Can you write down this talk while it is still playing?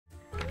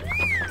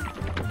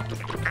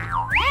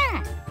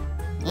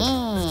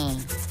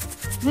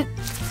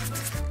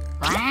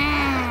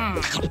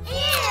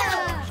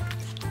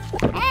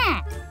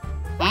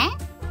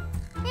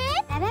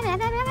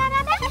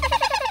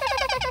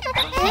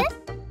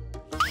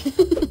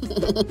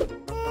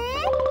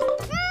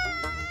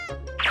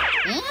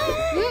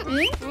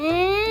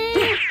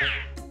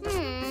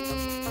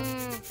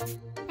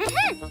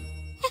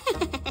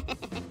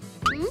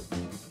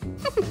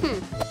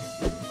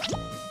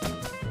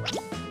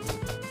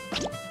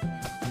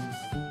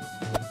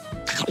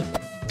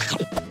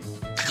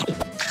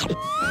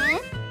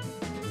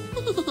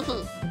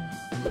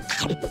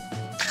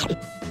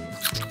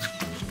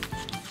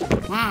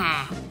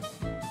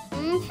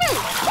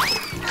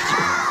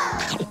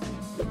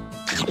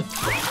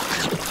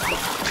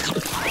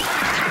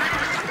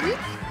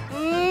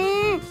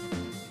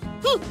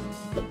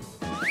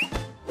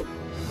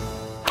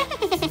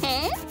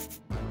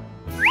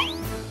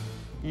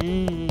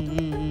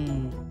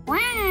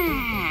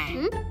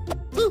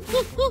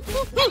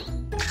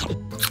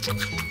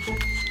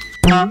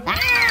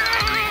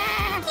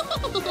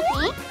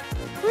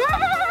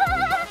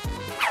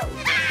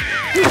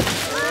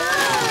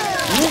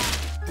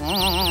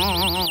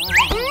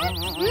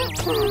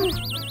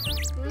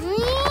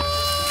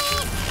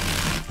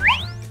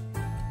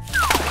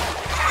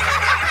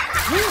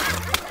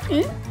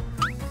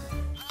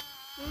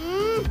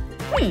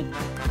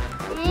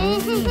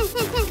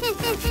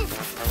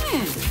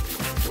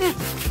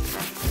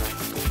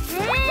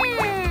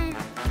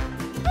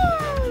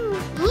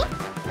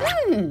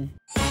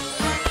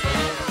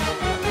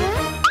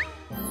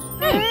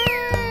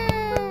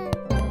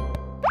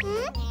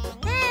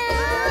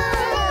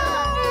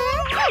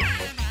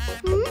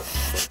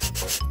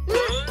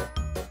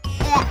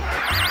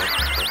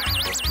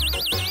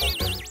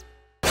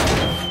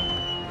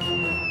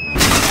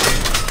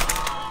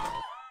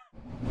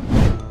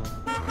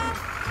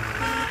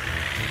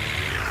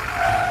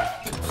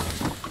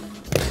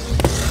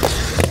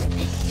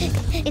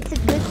It's a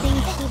good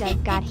thing Kitta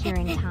got here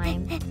in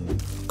time.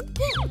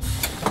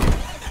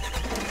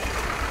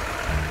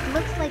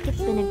 Looks like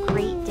it's been a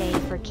great day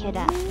for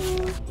Kitta.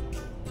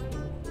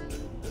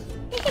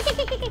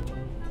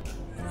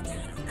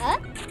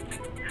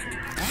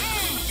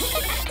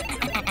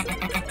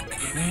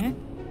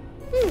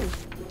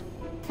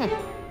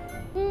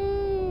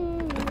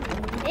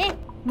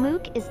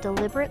 Mook is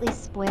deliberately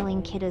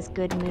spoiling Kitta's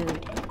good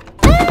mood.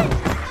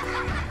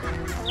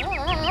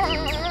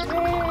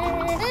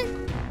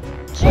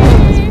 Kitta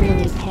is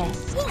really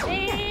pissed.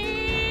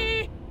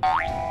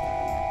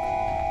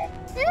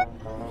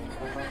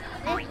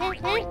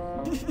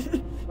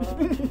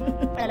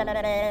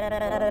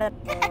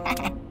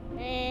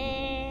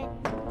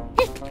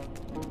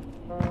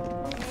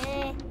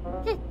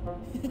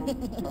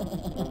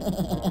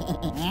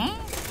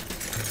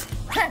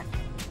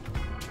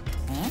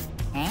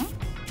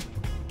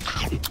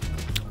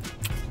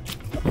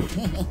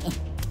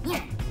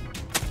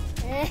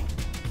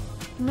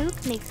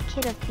 Mook makes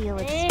Kitta feel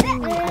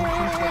extremely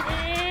uncomfortable.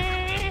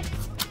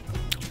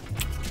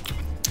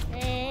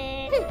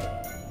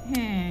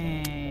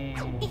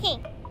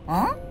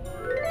 Huh?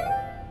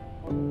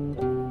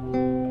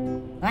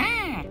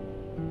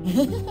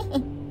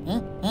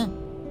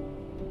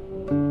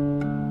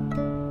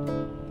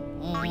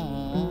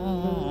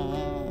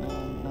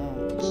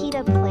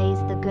 Kitta plays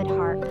the good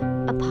harp.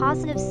 A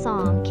positive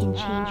song can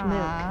change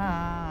Mook.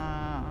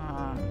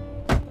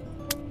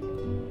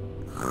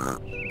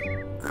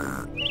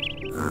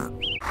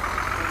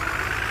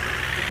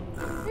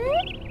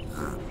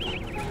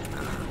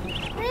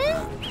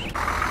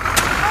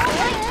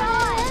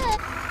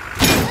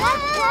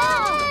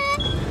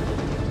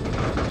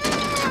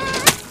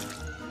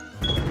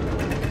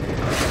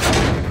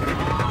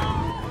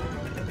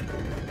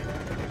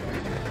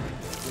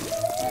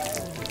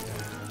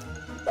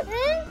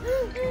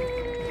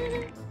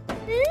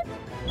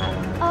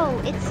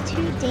 Oh, it's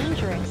too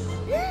dangerous.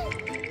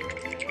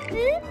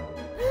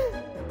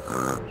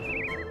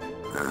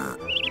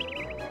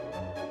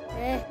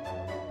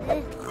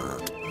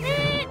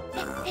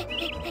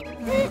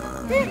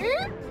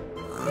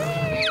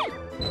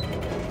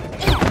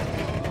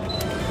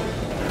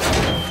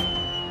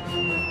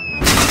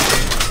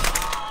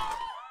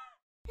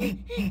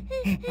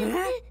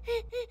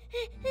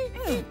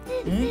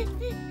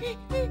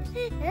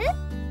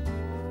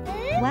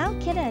 Wow,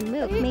 Kitta and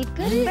Mook made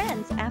good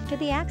friends after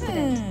the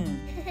accident.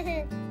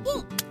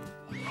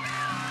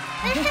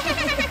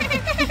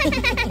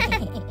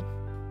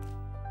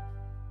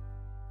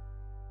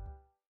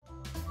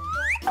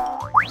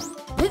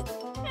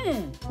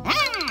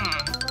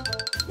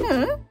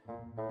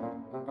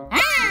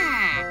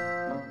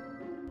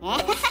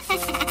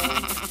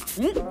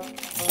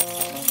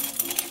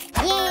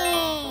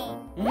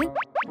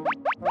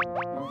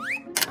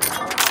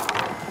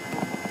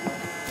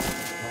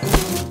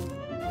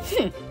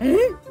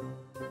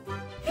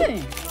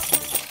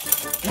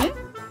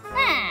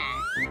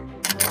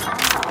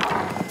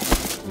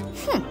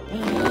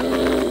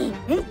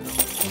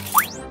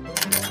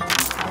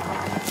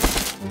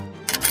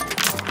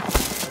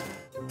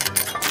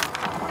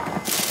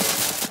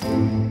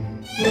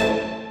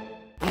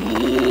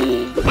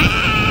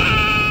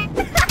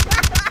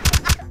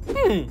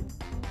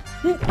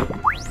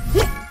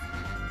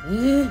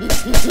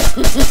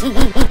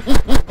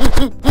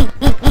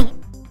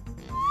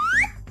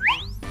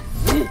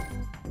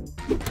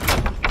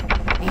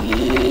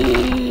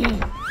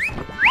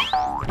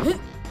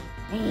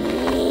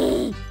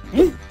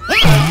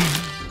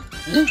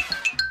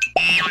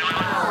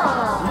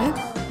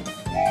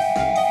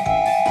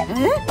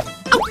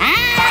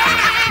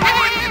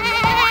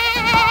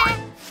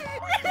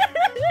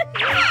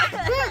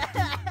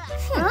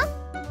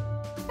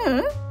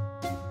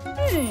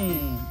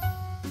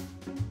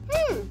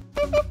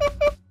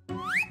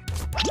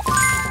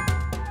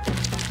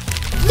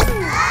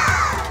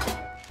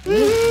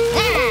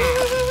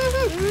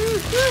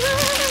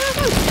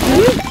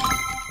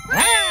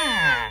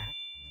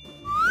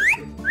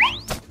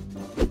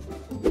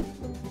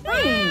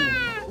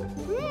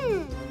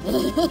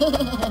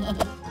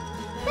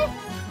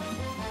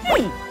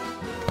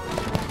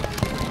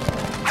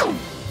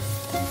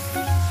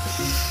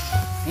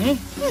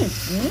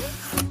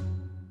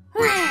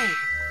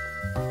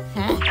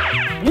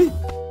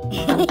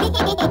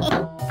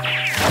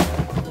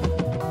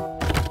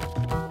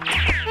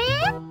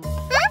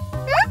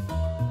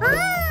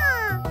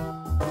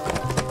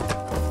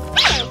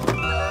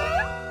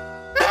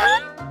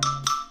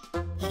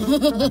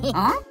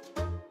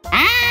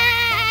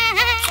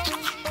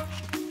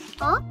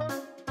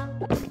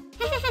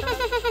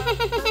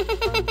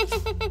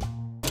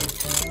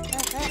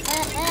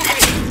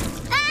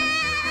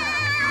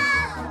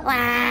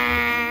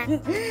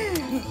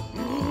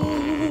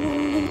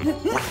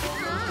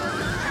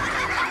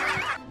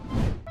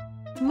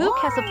 Mook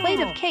has a plate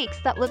of cakes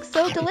that look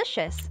so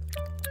delicious.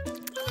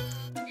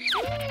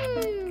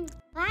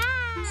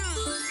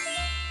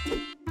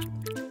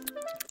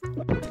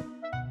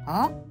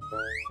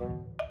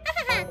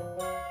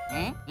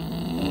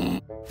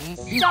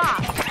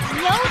 Stop!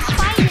 No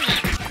fighting!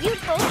 You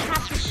both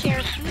have to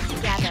share food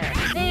together.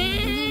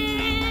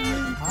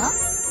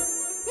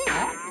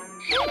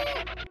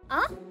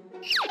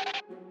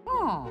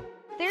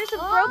 There's a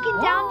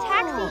broken down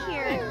taxi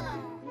here.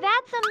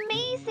 That's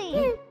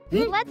amazing!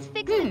 Let's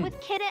fix it with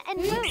Kitta and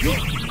Mook.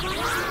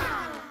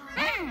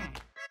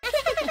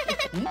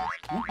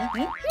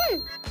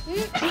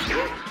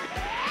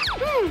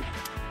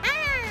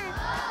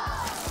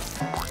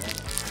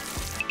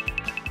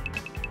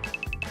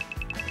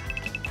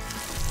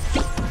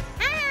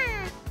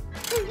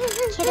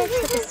 Kitta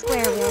took a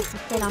square wheel to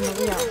fit on the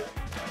wheel.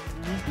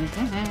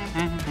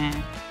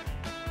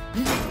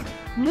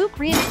 Mook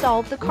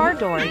reinstalled the car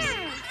doors.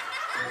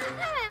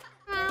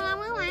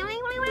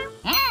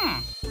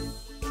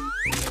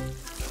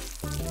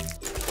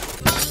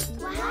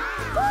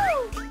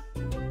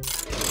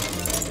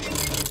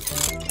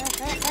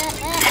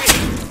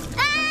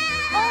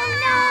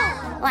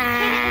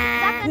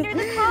 Under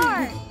the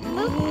car!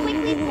 Mook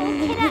quickly pulled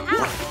Kitta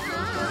out!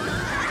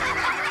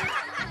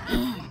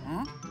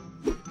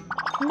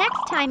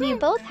 Next time you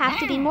both have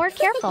to be more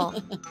careful.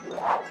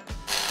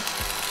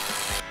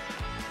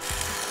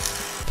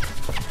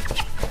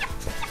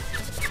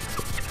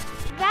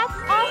 That's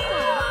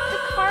awesome! The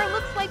car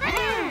looks like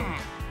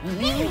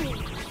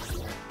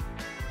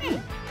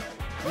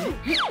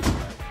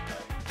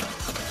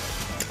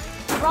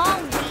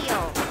wrong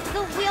wheel!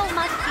 The wheel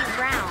must be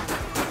round.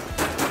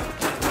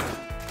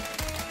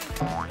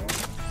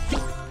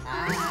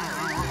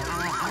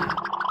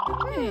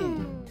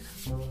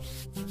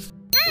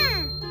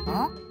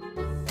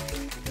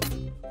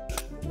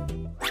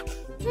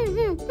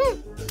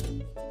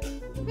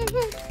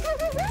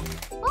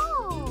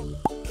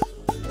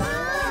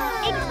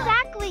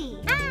 Exactly!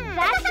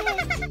 That's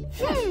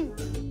it!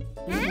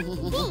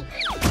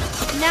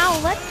 Now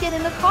let's get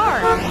in the car.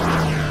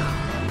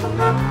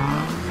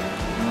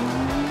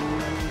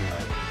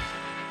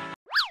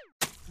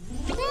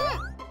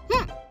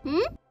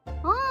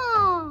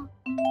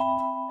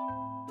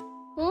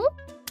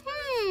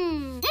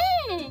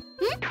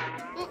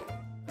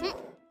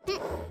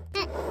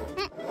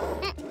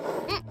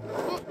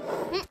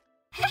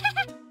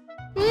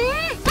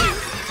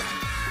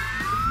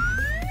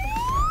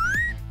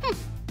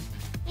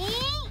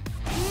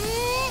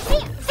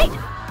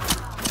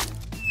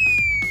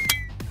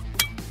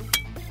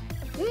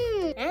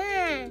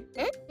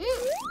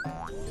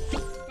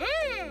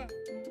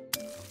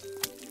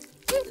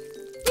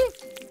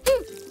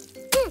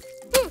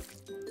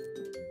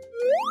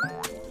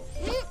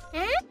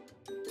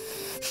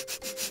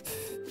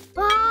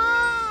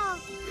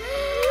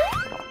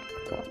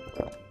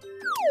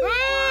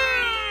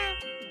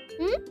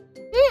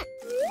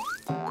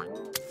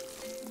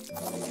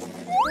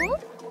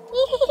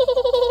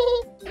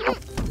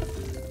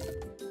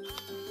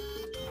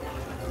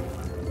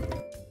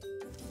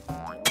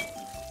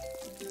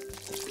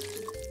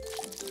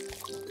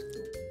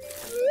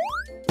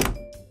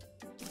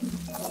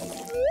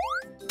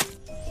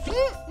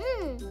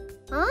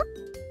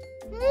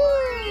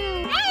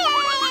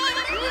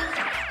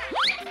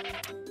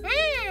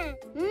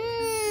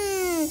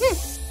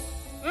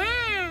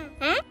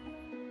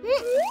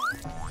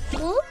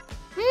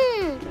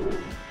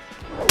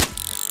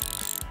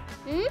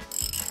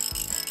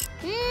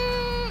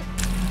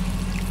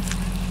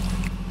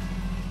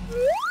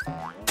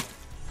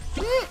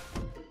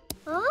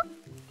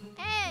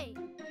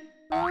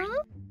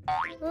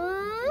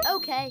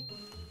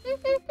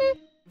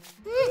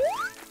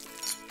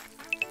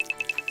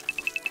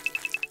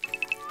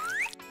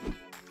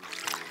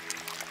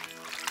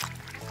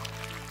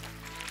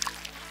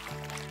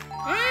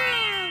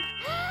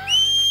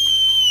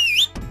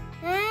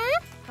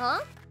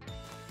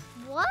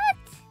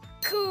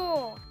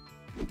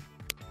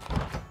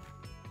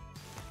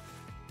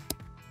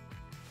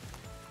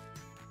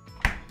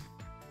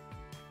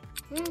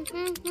 Hey!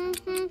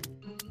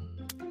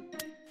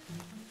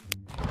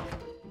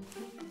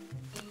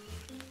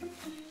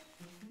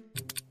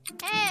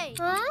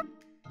 Huh?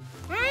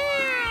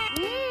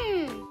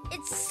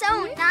 It's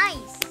so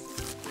nice!